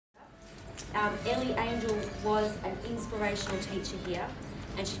Elly Angel was an inspirational teacher here,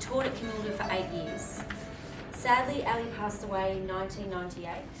 and she taught at Camilda for 8 years. Sadly, Elly passed away in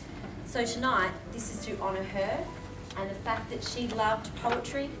 1998. So tonight, this is to honour her and the fact that she loved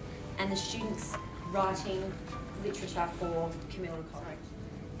poetry and the students writing literature for Camilda College.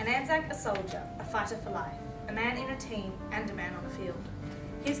 An Anzac, a soldier, a fighter for life, a man in a team and a man on the field.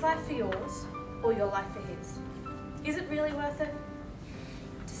 His life for yours, or your life for his. Is it really worth it?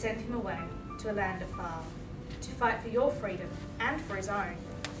 To send him away to a land afar, to fight for your freedom and for his own.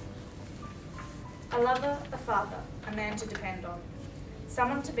 A lover, a father, a man to depend on.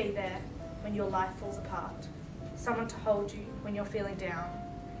 Someone to be there when your life falls apart. Someone to hold you when you're feeling down.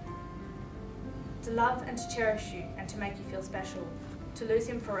 To love and to cherish you and to make you feel special. To lose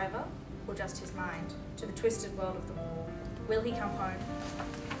him forever, or just his mind, to the twisted world of the war. Will he come home?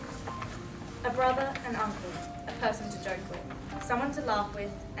 A brother, an uncle, a person to joke with. Someone to laugh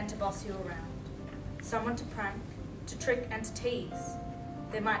with and to boss you around. Someone to prank, to trick and to tease.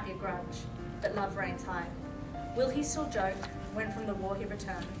 There might be a grudge, but love reigns high. Will he still joke when from the war he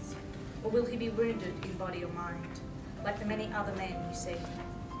returns? Or will he be wounded in body or mind, like the many other men you see?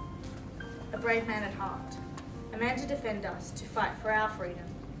 A brave man at heart, a man to defend us, to fight for our freedom,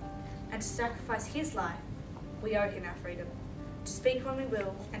 and to sacrifice his life. We owe him our freedom, to speak when we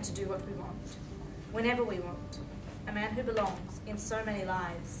will and to do what we want, whenever we want. A man who belongs in so many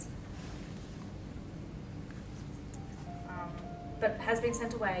lives, but has been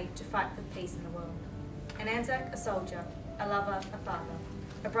sent away to fight for peace in the world. An Anzac, a soldier, a lover, a father,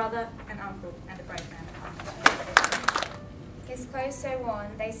 a brother, an uncle, and a brave man at heart. His clothes so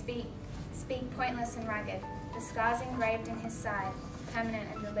worn, they speak pointless and ragged, the scars engraved in his side, permanent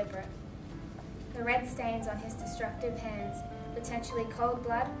and deliberate. The red stains on his destructive hands, potentially cold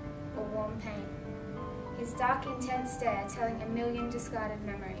blood or warm pain. His dark, intense stare telling a million discarded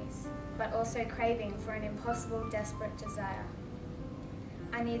memories, but also craving for an impossible, desperate desire.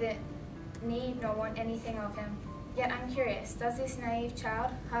 I neither need nor want anything of him, yet I'm curious, does this naive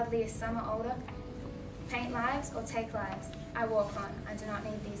child, hardly a summer older, paint lives or take lives? I walk on, I do not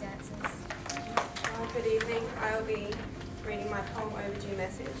need these answers. Good evening, I will be reading my poem Overdue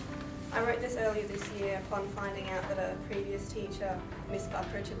Message. I wrote this earlier this year upon finding out that a previous teacher, Miss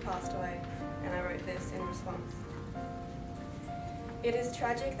Buckridge, had passed away, and I wrote this in response. It is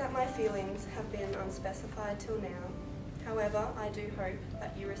tragic that my feelings have been unspecified till now. However, I do hope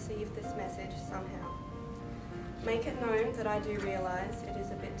that you receive this message somehow. Make it known that I do realise it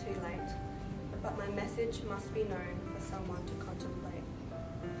is a bit too late, but my message must be known for someone to contemplate.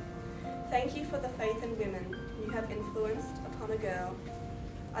 Thank you for the faith in women you have influenced upon a girl.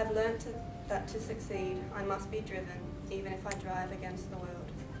 I've learnt that to succeed, I must be driven, even if I drive against the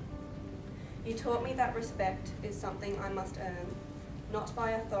world. You taught me that respect is something I must earn, not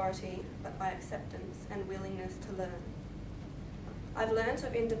by authority, but by acceptance and willingness to learn. I've learnt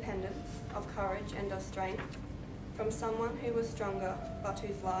of independence, of courage and of strength, from someone who was stronger, but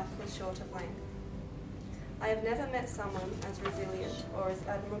whose life was short of length. I have never met someone as resilient or as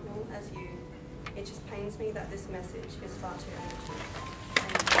admirable as you. It just pains me that this message is far too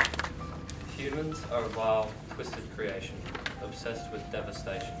urgent. Humans are a vile, twisted creation, obsessed with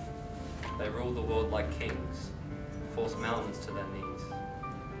devastation. They rule the world like kings, force mountains to their knees,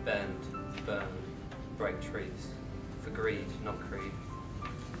 bend, burn, break trees, for greed, not creed.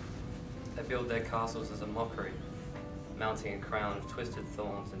 They build their castles as a mockery, mounting a crown of twisted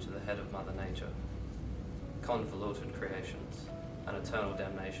thorns into the head of Mother Nature. Convoluted creations, an eternal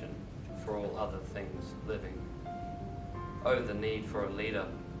damnation for all other things living. Oh, the need for a leader,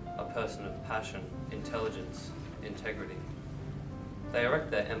 a person of passion, intelligence, integrity. They erect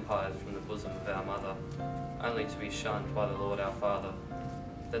their empires from the bosom of our mother, only to be shunned by the Lord our Father.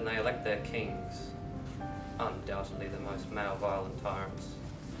 Then they elect their kings, undoubtedly the most male-violent tyrants.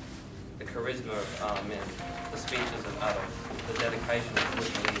 The charisma of our men, the speeches of Adolf, the dedication of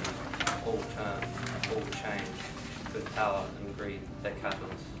good leaders, all turn, all change, with power and greed their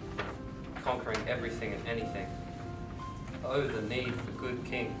capitals, conquering everything and anything. Oh, the need for good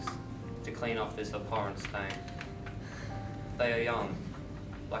kings to clean off this abhorrent stain. They are young,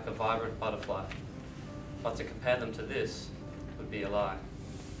 like a vibrant butterfly, but to compare them to this would be a lie.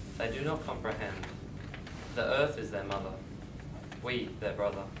 They do not comprehend. The earth is their mother, we their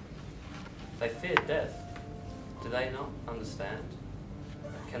brother. They fear death. Do they not understand?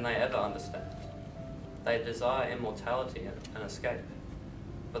 Can they ever understand? They desire immortality and escape,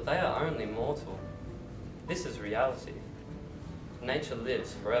 but they are only mortal. This is reality. Nature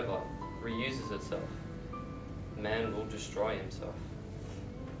lives forever, reuses itself. Man will destroy himself.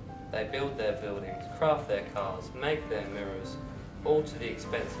 They build their buildings, craft their cars, make their mirrors, all to the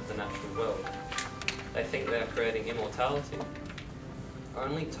expense of the natural world. They think they are creating immortality.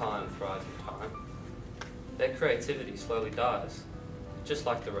 Only time thrives in time. Their creativity slowly dies, just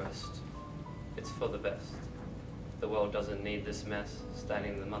like the rest. It's for the best. The world doesn't need this mess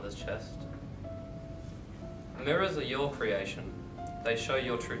staining the mother's chest. Mirrors are your creation. They show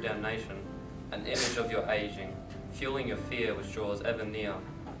your true damnation, an image of your aging, fueling your fear which draws ever near.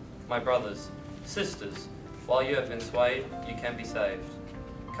 My brothers, sisters, while you have been swayed, you can be saved.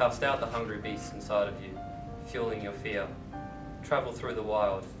 Cast out the hungry beasts inside of you, fueling your fear. Travel through the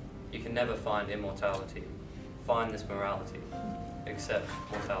wild. You can never find immortality. Find this morality. Accept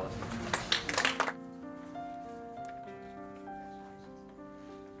mortality.